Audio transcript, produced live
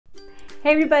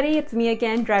Hey everybody, it's me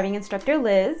again, driving instructor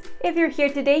Liz. If you're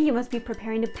here today, you must be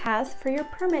preparing to pass for your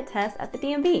permit test at the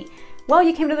DMV. Well,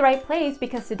 you came to the right place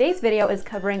because today's video is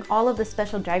covering all of the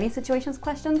special driving situations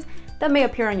questions that may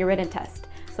appear on your written test.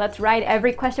 So that's right,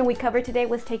 every question we covered today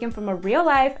was taken from a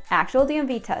real-life, actual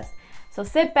DMV test. So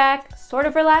sit back, sort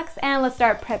of relax, and let's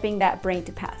start prepping that brain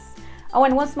to pass. Oh,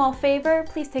 and one small favor,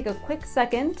 please take a quick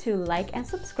second to like and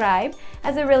subscribe,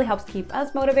 as it really helps keep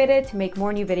us motivated to make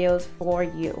more new videos for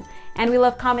you. And we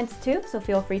love comments too, so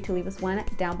feel free to leave us one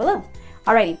down below.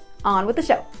 Alrighty, on with the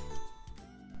show.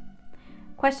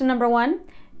 Question number 1,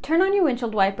 turn on your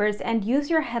windshield wipers and use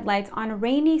your headlights on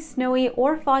rainy, snowy,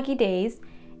 or foggy days.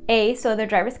 A, so other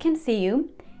drivers can see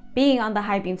you. B, on the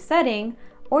high beam setting.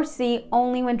 Or C,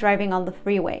 only when driving on the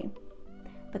freeway.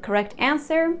 The correct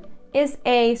answer is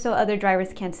A, so other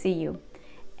drivers can't see you.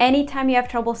 Anytime you have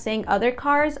trouble seeing other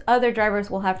cars, other drivers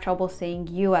will have trouble seeing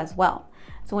you as well.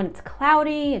 So when it's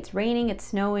cloudy, it's raining, it's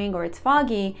snowing, or it's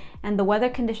foggy, and the weather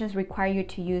conditions require you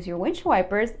to use your windshield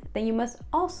wipers, then you must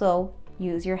also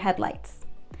use your headlights.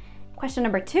 Question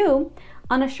number 2,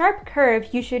 on a sharp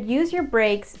curve, you should use your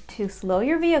brakes to slow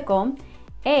your vehicle.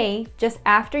 A, just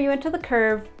after you enter the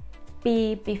curve.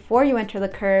 B, before you enter the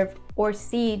curve. Or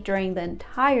C, during the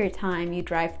entire time you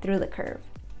drive through the curve.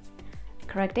 The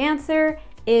correct answer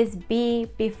is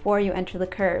B, before you enter the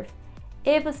curve.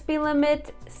 If a speed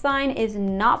limit sign is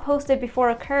not posted before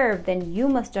a curve, then you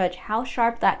must judge how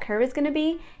sharp that curve is going to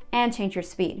be and change your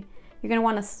speed. You're going to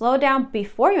want to slow down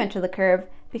before you enter the curve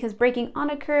because braking on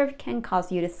a curve can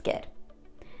cause you to skid.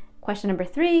 Question number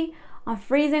 3, on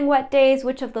freezing wet days,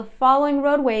 which of the following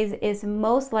roadways is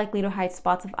most likely to hide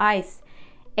spots of ice?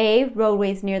 A,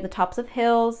 roadways near the tops of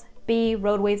hills. B,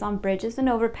 roadways on bridges and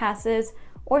overpasses.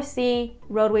 Or C,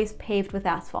 roadways paved with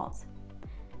asphalt.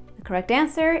 The correct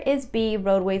answer is B,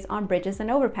 roadways on bridges and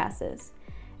overpasses.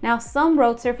 Now, some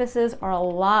road surfaces are a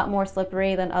lot more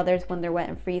slippery than others when they're wet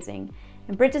and freezing.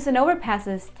 And bridges and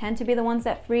overpasses tend to be the ones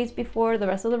that freeze before the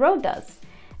rest of the road does.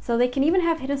 So they can even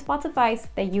have hidden spots of ice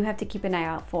that you have to keep an eye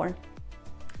out for.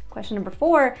 Question number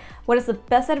 4, what is the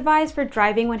best advice for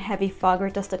driving when heavy fog or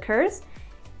dust occurs?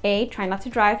 A, try not to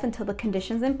drive until the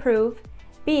conditions improve.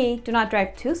 B, do not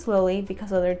drive too slowly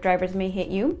because other drivers may hit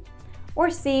you.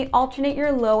 Or C, alternate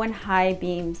your low and high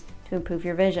beams to improve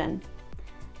your vision.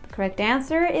 The correct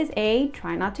answer is A,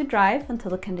 try not to drive until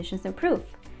the conditions improve.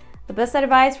 The best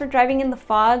advice for driving in the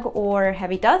fog or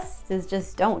heavy dust is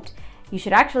just don't. You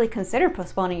should actually consider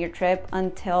postponing your trip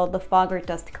until the fog or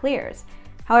dust clears.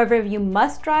 However, if you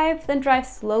must drive, then drive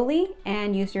slowly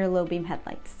and use your low beam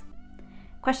headlights.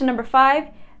 Question number 5,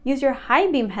 use your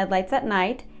high beam headlights at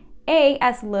night. A,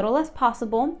 as little as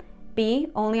possible. B,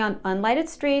 only on unlighted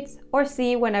streets. Or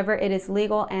C, whenever it is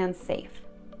legal and safe.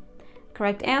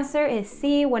 Correct answer is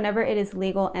C, whenever it is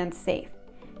legal and safe.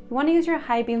 You want to use your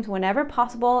high beams whenever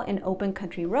possible in open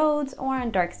country roads or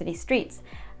on dark city streets,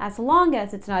 as long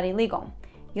as it's not illegal.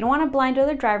 You don't want to blind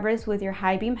other drivers with your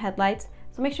high beam headlights,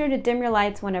 so make sure to dim your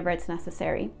lights whenever it's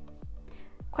necessary.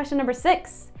 Question number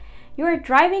 6. You are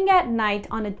driving at night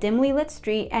on a dimly lit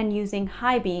street and using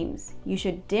high beams. You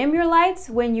should dim your lights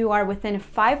when you are within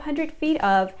 500 feet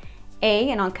of A,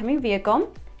 an oncoming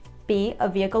vehicle. B, a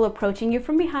vehicle approaching you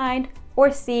from behind.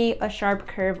 Or C, a sharp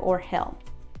curve or hill.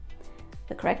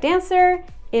 The correct answer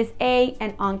is A,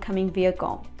 an oncoming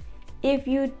vehicle. If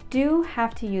you do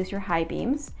have to use your high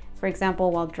beams, for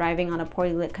example while driving on a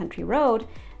poorly lit country road,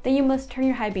 then you must turn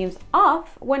your high beams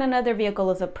off when another vehicle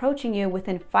is approaching you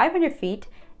within 500 feet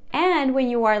and when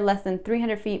you are less than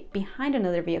 300 feet behind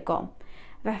another vehicle.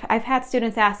 I've had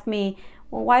students ask me,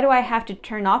 well, why do I have to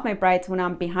turn off my brights when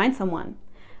I'm behind someone?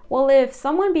 Well, if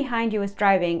someone behind you is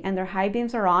driving and their high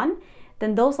beams are on,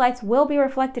 then those lights will be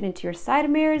reflected into your side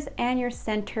mirrors and your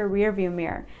center rear view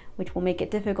mirror, which will make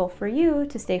it difficult for you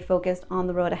to stay focused on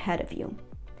the road ahead of you.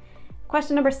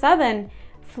 Question number 7,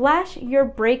 flash your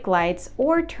brake lights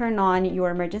or turn on your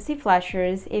emergency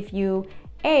flashers if you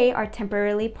A, are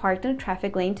temporarily parked in a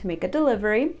traffic lane to make a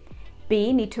delivery.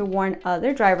 B, need to warn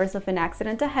other drivers of an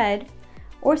accident ahead.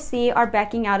 Or C, are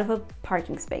backing out of a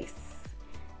parking space.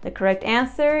 The correct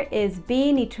answer is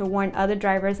B, need to warn other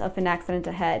drivers of an accident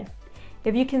ahead.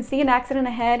 If you can see an accident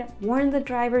ahead, warn the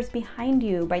drivers behind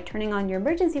you by turning on your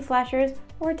emergency flashers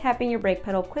or tapping your brake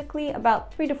pedal quickly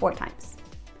about 3 to 4 times.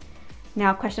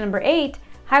 Now, question number 8,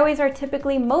 highways are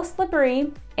typically most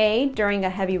slippery. A, during a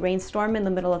heavy rainstorm in the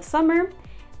middle of summer.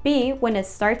 B, when it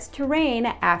starts to rain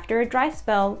after a dry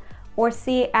spell. Or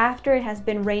C, after it has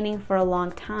been raining for a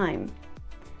long time.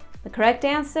 The correct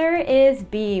answer is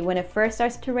B, when it first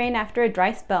starts to rain after a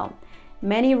dry spell.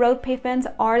 Many road pavements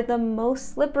are the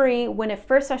most slippery when it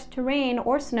first starts to rain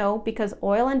or snow because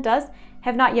oil and dust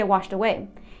have not yet washed away.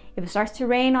 If it starts to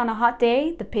rain on a hot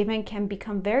day, the pavement can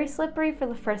become very slippery for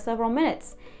the first several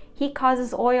minutes. Heat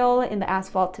causes oil in the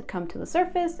asphalt to come to the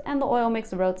surface, and the oil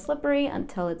makes the road slippery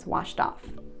until it's washed off.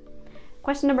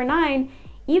 Question number 9.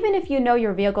 Even if you know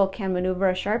your vehicle can maneuver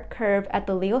a sharp curve at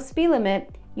the legal speed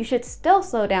limit, you should still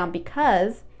slow down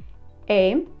because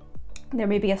A. There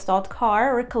may be a stalled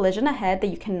car or a collision ahead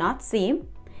that you cannot see.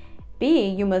 B.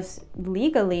 You must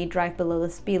legally drive below the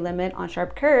speed limit on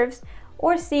sharp curves.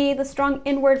 Or C. The strong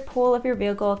inward pull of your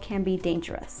vehicle can be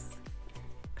dangerous.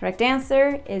 Correct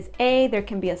answer is A. There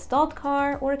can be a stalled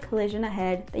car or a collision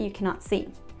ahead that you cannot see.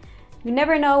 You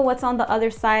never know what's on the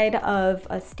other side of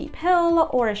a steep hill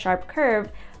or a sharp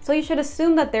curve, so you should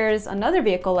assume that there's another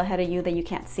vehicle ahead of you that you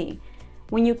can't see.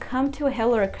 When you come to a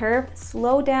hill or a curve,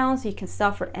 slow down so you can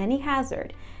stop for any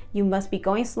hazard. You must be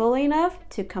going slowly enough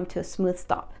to come to a smooth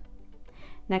stop.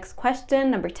 Next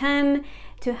question, number 10.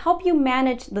 To help you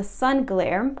manage the sun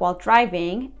glare while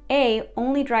driving, A.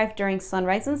 Only drive during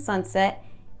sunrise and sunset.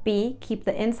 B. Keep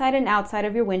the inside and outside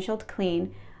of your windshield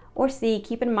clean. Or C.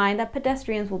 Keep in mind that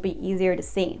pedestrians will be easier to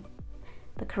see.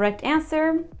 The correct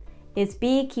answer is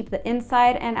B. Keep the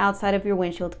inside and outside of your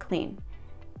windshield clean.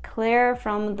 Glare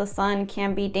from the sun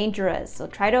can be dangerous, so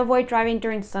try to avoid driving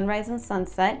during sunrise and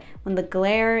sunset when the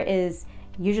glare is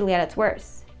usually at its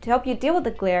worst. To help you deal with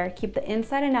the glare, keep the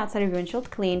inside and outside of your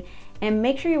windshield clean and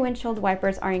make sure your windshield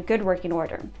wipers are in good working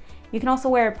order. You can also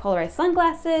wear polarized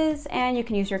sunglasses and you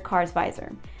can use your car's visor.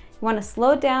 You want to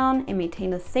slow down and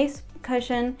maintain a safe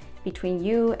cushion between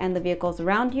you and the vehicles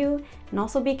around you, and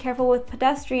also be careful with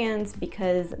pedestrians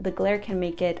because the glare can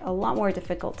make it a lot more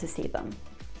difficult to see them.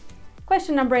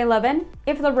 Question number 11.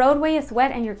 If the roadway is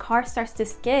wet and your car starts to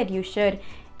skid, you should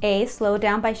A. Slow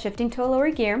down by shifting to a lower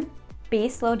gear. B.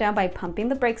 Slow down by pumping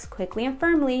the brakes quickly and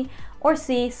firmly. Or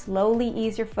C. Slowly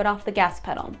ease your foot off the gas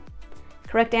pedal.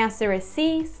 Correct answer is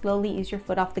C. Slowly ease your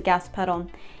foot off the gas pedal.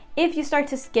 If you start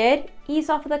to skid, ease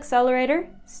off the accelerator,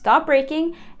 stop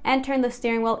braking, and turn the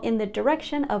steering wheel in the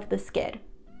direction of the skid.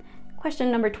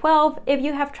 Question number 12. If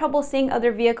you have trouble seeing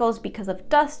other vehicles because of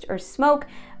dust or smoke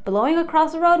blowing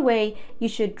across the roadway, you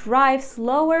should drive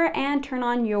slower and turn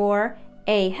on your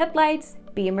A. Headlights,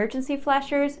 B. Emergency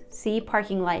flashers, C.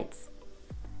 Parking lights.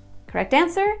 Correct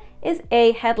answer is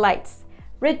A. Headlights.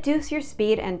 Reduce your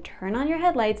speed and turn on your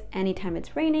headlights anytime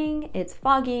it's raining, it's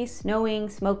foggy, snowing,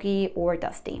 smoky, or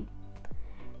dusty.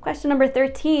 Question number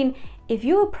 13. If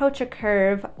you approach a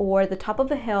curve or the top of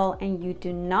a hill and you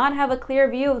do not have a clear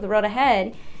view of the road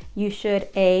ahead, you should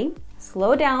A.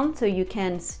 Slow down so you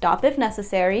can stop if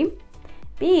necessary.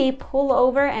 B. Pull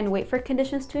over and wait for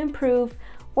conditions to improve.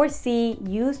 Or C.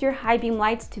 Use your high beam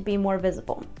lights to be more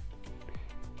visible.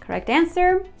 Correct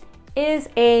answer is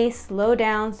A. Slow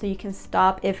down so you can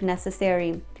stop if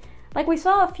necessary. Like we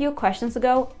saw a few questions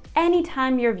ago,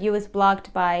 anytime your view is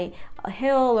blocked by a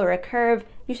hill or a curve,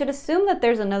 you should assume that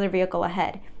there's another vehicle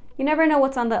ahead. You never know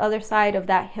what's on the other side of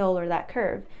that hill or that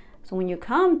curve. So when you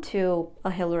come to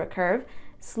a hill or a curve,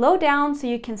 slow down so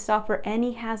you can stop for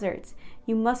any hazards.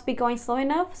 You must be going slow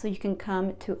enough so you can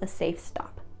come to a safe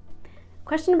stop.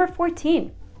 Question number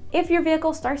 14. If your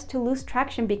vehicle starts to lose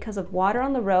traction because of water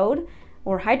on the road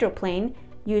or hydroplane,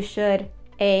 you should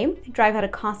A. Drive at a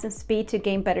constant speed to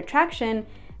gain better traction.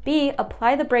 B.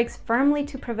 Apply the brakes firmly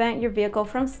to prevent your vehicle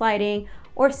from sliding.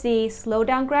 Or C. Slow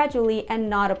down gradually and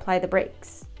not apply the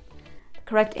brakes. The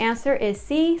correct answer is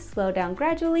C. Slow down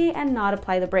gradually and not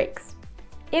apply the brakes.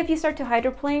 If you start to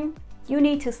hydroplane, you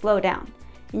need to slow down.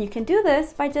 And you can do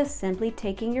this by just simply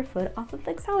taking your foot off of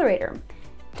the accelerator.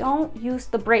 Don't use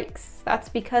the brakes. That's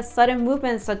because sudden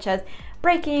movements such as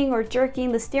braking or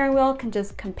jerking the steering wheel can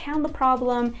just compound the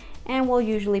problem and will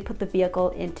usually put the vehicle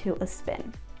into a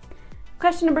spin.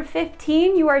 Question number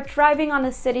 15. You are driving on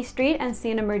a city street and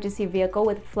see an emergency vehicle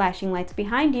with flashing lights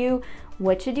behind you.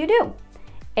 What should you do?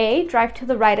 A. Drive to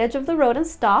the right edge of the road and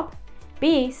stop.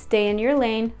 B. Stay in your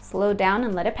lane, slow down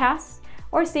and let it pass.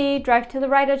 Or C. Drive to the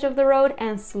right edge of the road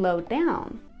and slow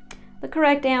down. The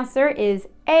correct answer is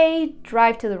A.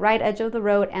 Drive to the right edge of the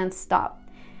road and stop.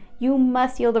 You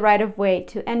must yield the right of way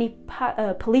to any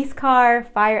police car,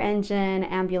 fire engine,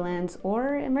 ambulance,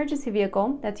 or emergency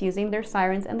vehicle that's using their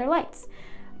sirens and their lights.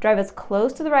 Drive as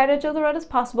close to the right edge of the road as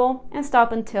possible and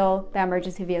stop until the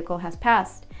emergency vehicle has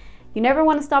passed. You never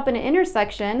want to stop in an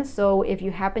intersection, so if you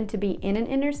happen to be in an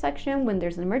intersection when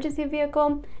there's an emergency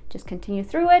vehicle, just continue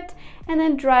through it and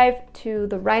then drive to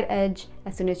the right edge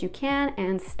as soon as you can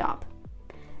and stop.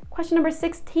 Question number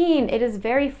 16. It is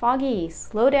very foggy.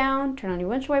 Slow down, turn on your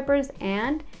windshield wipers,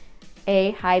 and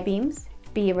A. High beams,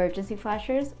 B. Emergency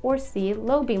flashers, or C.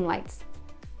 Low beam lights.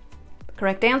 The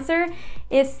correct answer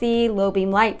is C. Low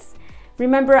beam lights.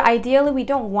 Remember, ideally we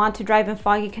don't want to drive in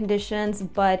foggy conditions,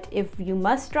 but if you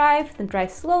must drive, then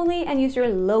drive slowly and use your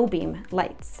low beam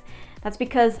lights. That's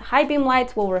because high beam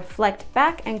lights will reflect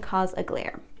back and cause a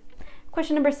glare.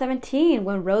 Question number 17,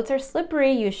 when roads are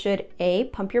slippery, you should A,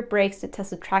 pump your brakes to test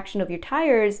the traction of your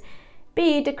tires,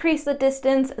 B, decrease the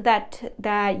distance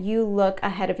that you look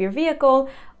ahead of your vehicle,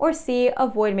 or C,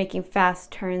 avoid making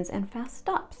fast turns and fast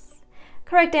stops.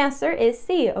 Correct answer is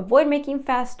C, avoid making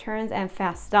fast turns and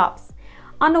fast stops.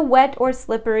 On a wet or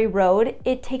slippery road,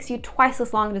 it takes you twice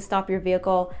as long to stop your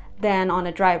vehicle than on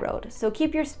a dry road. So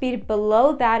keep your speed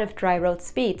below that of dry road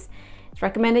speeds. It's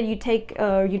recommended you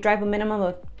drive a minimum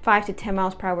of 5 to 10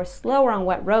 miles per hour slower on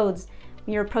wet roads.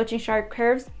 When you're approaching sharp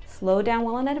curves, slow down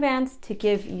well in advance to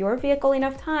give your vehicle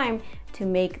enough time to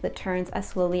make the turns as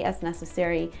slowly as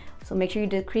necessary. So make sure you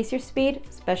decrease your speed,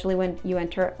 especially when you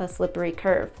enter a slippery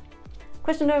curve.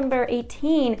 Question number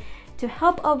 18, to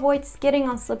help avoid skidding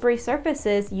on slippery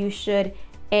surfaces, you should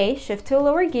A, shift to a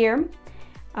lower gear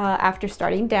after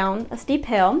starting down a steep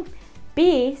hill,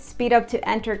 B, speed up to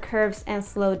enter curves and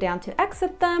slow down to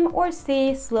exit them, or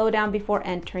C, slow down before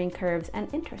entering curves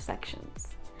and intersections.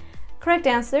 Correct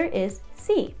answer is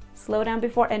C, slow down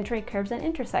before entering curves and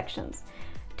intersections.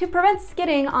 To prevent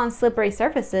skidding on slippery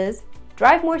surfaces,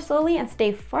 drive more slowly and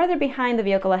stay farther behind the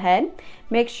vehicle ahead.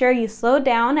 Make sure you slow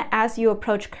down as you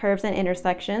approach curves and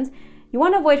intersections. You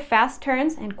want to avoid fast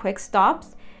turns and quick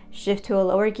stops. Shift to a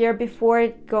lower gear before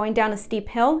going down a steep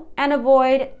hill, and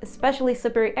avoid especially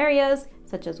slippery areas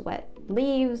such as wet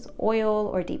leaves, oil,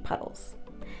 or deep puddles.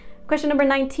 Question number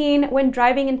 19, when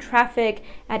driving in traffic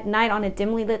at night on a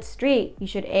dimly lit street, you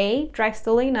should A, drive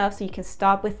slowly enough so you can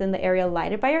stop within the area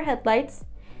lighted by your headlights,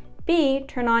 B,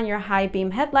 turn on your high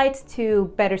beam headlights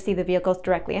to better see the vehicles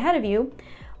directly ahead of you,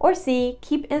 or C,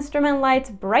 keep instrument lights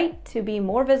bright to be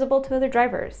more visible to other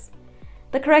drivers.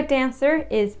 The correct answer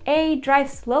is A, drive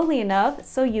slowly enough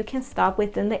so you can stop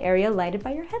within the area lighted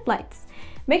by your headlights.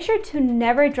 Make sure to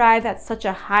never drive at such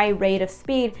a high rate of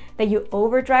speed that you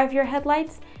overdrive your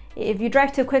headlights. If you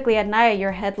drive too quickly at night,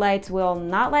 your headlights will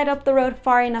not light up the road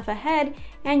far enough ahead,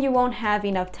 and you won't have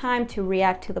enough time to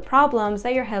react to the problems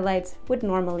that your headlights would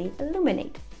normally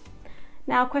illuminate.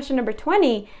 Now, question number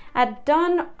 20, at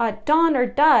dawn or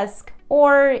dusk,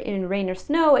 or in rain or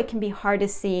snow, it can be hard to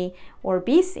see or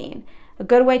be seen. A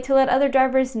good way to let other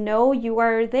drivers know you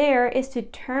are there is to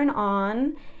turn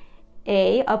on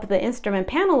A, up the instrument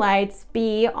panel lights,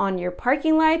 B, on your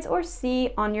parking lights, or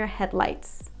C, on your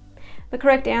headlights. The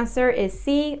correct answer is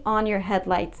C, on your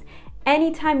headlights.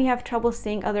 Anytime you have trouble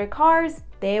seeing other cars,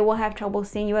 they will have trouble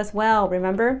seeing you as well,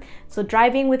 remember? So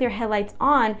driving with your headlights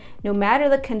on, no matter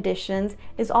the conditions,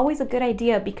 is always a good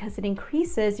idea because it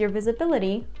increases your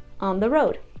visibility on the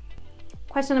road.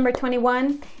 Question number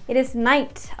 21, it is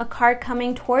night. A car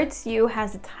coming towards you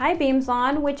has its high beams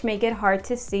on, which make it hard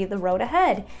to see the road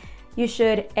ahead. You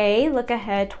should A, look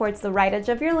ahead towards the right edge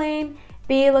of your lane,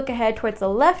 B, look ahead towards the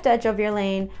left edge of your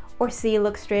lane, or C,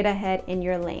 look straight ahead in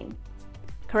your lane.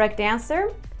 Correct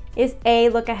answer is A,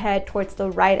 look ahead towards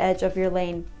the right edge of your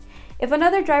lane. If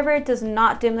another driver does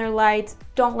not dim their lights,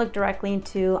 don't look directly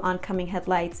into oncoming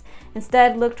headlights.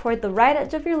 Instead, look toward the right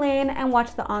edge of your lane and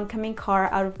watch the oncoming car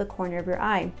out of the corner of your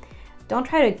eye. Don't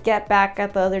try to get back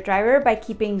at the other driver by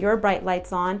keeping your bright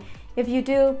lights on. If you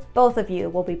do, both of you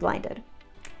will be blinded.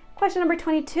 Question number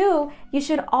 22, you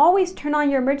should always turn on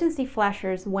your emergency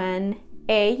flashers when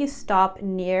A, you stop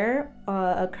near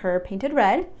a curb painted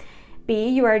red, B,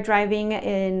 you are driving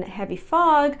in heavy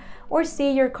fog, or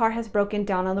C, your car has broken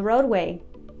down on the roadway.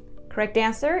 Correct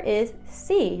answer is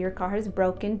C, your car has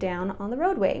broken down on the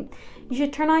roadway. You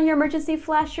should turn on your emergency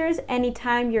flashers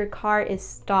anytime your car is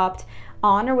stopped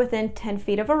on or within 10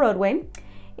 feet of a roadway,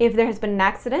 if there has been an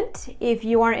accident, if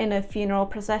you are in a funeral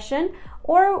procession,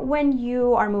 or when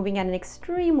you are moving at an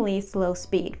extremely slow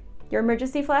speed. Your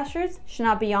emergency flashers should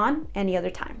not be on any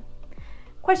other time.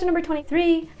 Question number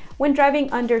 23, when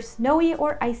driving under snowy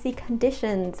or icy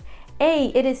conditions, A,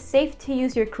 it is safe to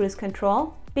use your cruise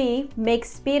control, B, make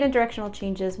speed and directional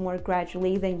changes more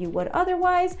gradually than you would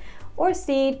otherwise, or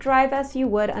C, drive as you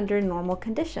would under normal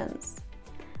conditions.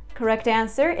 Correct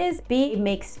answer is B,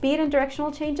 make speed and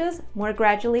directional changes more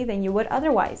gradually than you would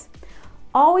otherwise.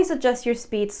 Always adjust your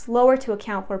speed slower to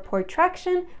account for poor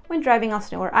traction when driving on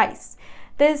snow or ice.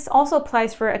 This also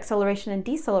applies for acceleration and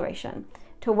deceleration.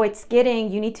 To avoid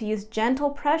skidding, you need to use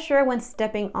gentle pressure when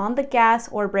stepping on the gas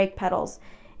or brake pedals.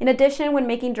 In addition, when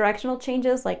making directional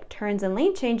changes like turns and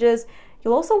lane changes,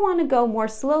 you'll also want to go more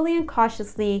slowly and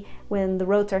cautiously when the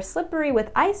roads are slippery with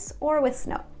ice or with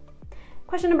snow.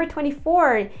 Question number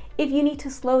 24, if you need to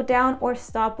slow down or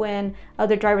stop when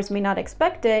other drivers may not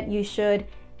expect it, you should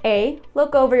A,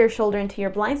 look over your shoulder into your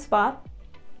blind spot.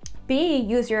 B,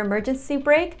 use your emergency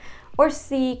brake. Or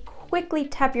C, quickly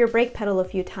tap your brake pedal a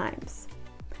few times.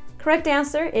 Correct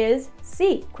answer is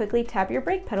C, quickly tap your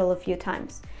brake pedal a few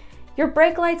times. Your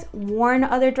brake lights warn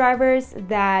other drivers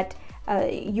that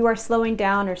you are slowing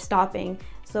down or stopping.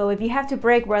 So if you have to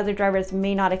brake where other drivers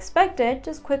may not expect it,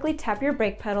 just quickly tap your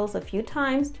brake pedals a few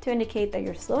times to indicate that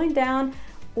you're slowing down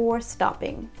or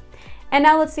stopping. And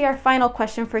now let's see our final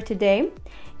question for today.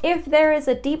 If there is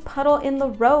a deep puddle in the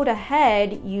road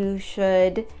ahead, you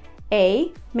should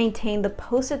A, maintain the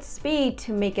posted speed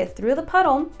to make it through the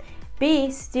puddle.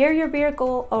 B, steer your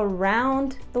vehicle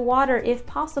around the water if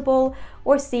possible.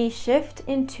 Or C, shift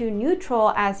into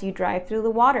neutral as you drive through the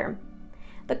water.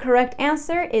 The correct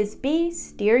answer is B,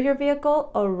 steer your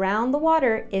vehicle around the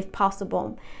water if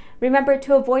possible. Remember,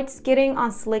 to avoid skidding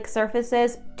on slick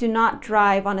surfaces, do not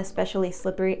drive on especially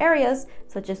slippery areas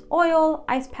such as oil,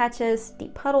 ice patches,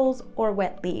 deep puddles, or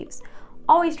wet leaves.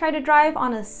 Always try to drive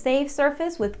on a safe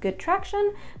surface with good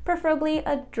traction, preferably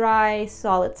a dry,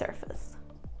 solid surface.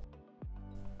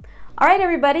 All right,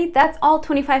 everybody, that's all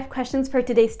 25 questions for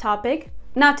today's topic.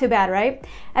 Not too bad, right?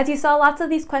 As you saw, lots of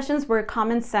these questions were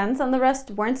common sense and the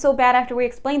rest weren't so bad after we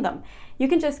explained them. You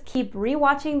can just keep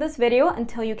rewatching this video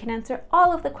until you can answer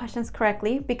all of the questions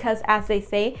correctly because, as they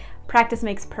say, practice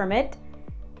makes permit,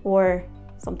 or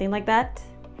something like that.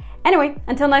 Anyway,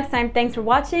 until next time, thanks for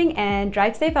watching and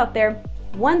drive safe out there.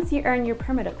 Once you earn your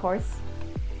permit, of course.